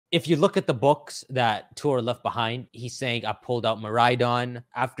if you look at the books that Turo left behind, he's saying, I pulled out Maridon.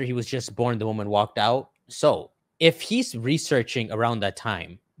 After he was just born, the woman walked out. So if he's researching around that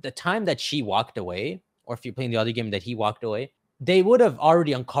time, the time that she walked away, or if you're playing the other game that he walked away, they would have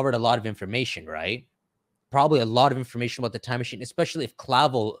already uncovered a lot of information, right? Probably a lot of information about the time machine, especially if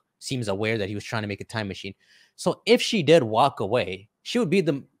Clavel seems aware that he was trying to make a time machine. So if she did walk away, she would be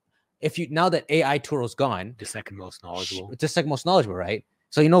now that AI Turo's gone, the second most knowledgeable. The second most knowledgeable, right?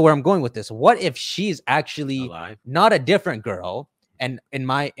 So you know where I'm going with this. What if she's actually alive, not a different girl? And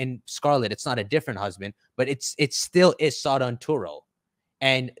in Scarlet, it's not a different husband, but it still is Sada and Turo.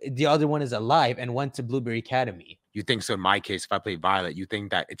 And the other one is alive and went to Blueberry Academy. You think so? In my case, if I play Violet, you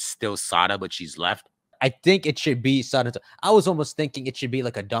think that it's still Sada, but she's left? I think it should be Sada. I was almost thinking it should be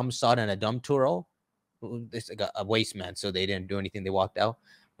like a dumb Sada and a dumb Turo. It's like a waste man, so they didn't do anything. They walked out.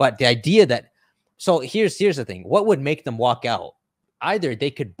 But the idea that, so here's the thing. What would make them walk out? Either they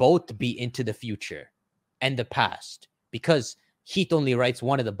could both be into the future and the past, because Heath only writes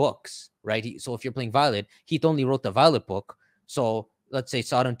one of the books, right? So if you're playing Violet, Heath only wrote the Violet book. So let's say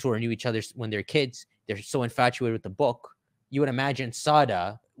Sada and Turo knew each other when they're kids. They're so infatuated with the book. You would imagine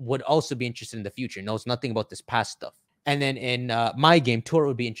Sada would also be interested in the future, knows nothing about this past stuff. And then in my game, Turo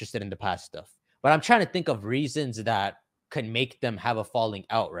would be interested in the past stuff. But I'm trying to think of reasons that could make them have a falling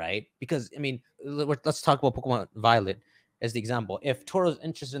out, right? Because, I mean, let's talk about Pokemon Violet as the example. If Toro's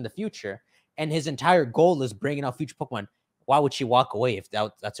interested in the future and his entire goal is bringing out future Pokemon, why would she walk away if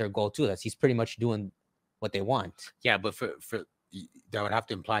that's her goal too? He's pretty much doing what they want. Yeah, but for that would have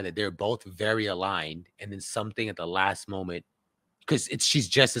to imply that they're both very aligned, and then something at the last moment, because she's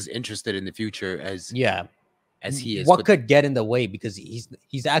just as interested in the future as he is. What could get in the way, because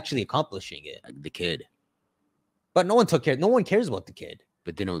he's actually accomplishing it? The kid. But no one took care. No one cares about the kid.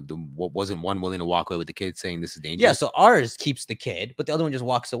 But then wasn't one willing to walk away with the kid, saying this is dangerous? Yeah, so ours keeps the kid, but the other one just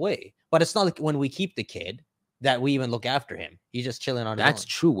walks away. But it's not like when we keep the kid that we even look after him. He's just chilling on his own. That's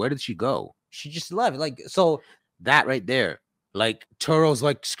true. Where did she go? She just left. Like, so that right there. Like, Turo's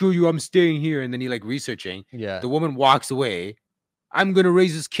like, screw you, I'm staying here. And then he like researching. Yeah. The woman walks away. I'm gonna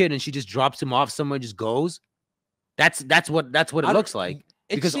raise this kid, and she just drops him off somewhere, just goes. That's what it looks like.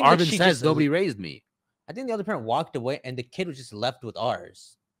 Because Arvin says nobody raised me. I think the other parent walked away, and the kid was just left with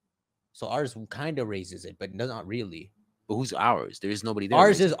ours. So ours kind of raises it, but not really. But who's ours? There is nobody there.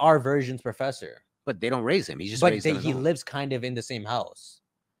 Ours is our version's professor. But they don't raise him. He's just raised he lives kind of in the same house.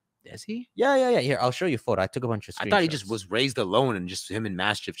 Does he? Yeah. Here, I'll show you a photo. I took a bunch of screenshots. I thought he just was raised alone, and just him and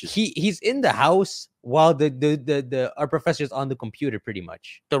Mischief just he's in the house while our professor's on the computer, pretty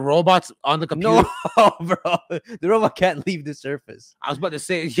much. The robot's on the computer. No, bro. The robot can't leave the surface. I was about to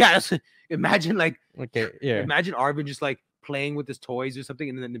say, yeah, imagine like imagine Arvin just like playing with his toys or something,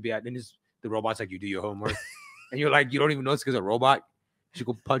 and then the robot's like, you do your homework. And you're like, you don't even know it's because a robot. You should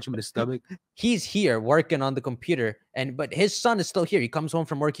go punch him in the stomach. He's here working on the computer, but his son is still here. He comes home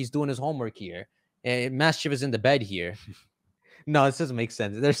from work. He's doing his homework here. Mischief is in the bed here. No, this doesn't make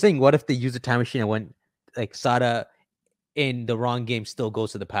sense. They're saying, what if they use a time machine and when like Sada in the wrong game still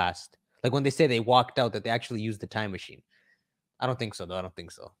goes to the past? Like when they say they walked out, that they actually used the time machine. I don't think so, though. I don't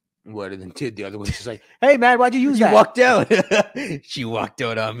think so. What? And then the other one's just like, hey, man, why'd you use that? She walked out. She walked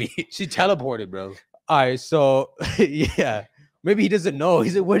out on me. She teleported, bro. All right, so yeah. Maybe he doesn't know. He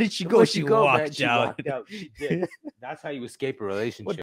said, where did she go? She walked out. She did. That's how you escape a relationship.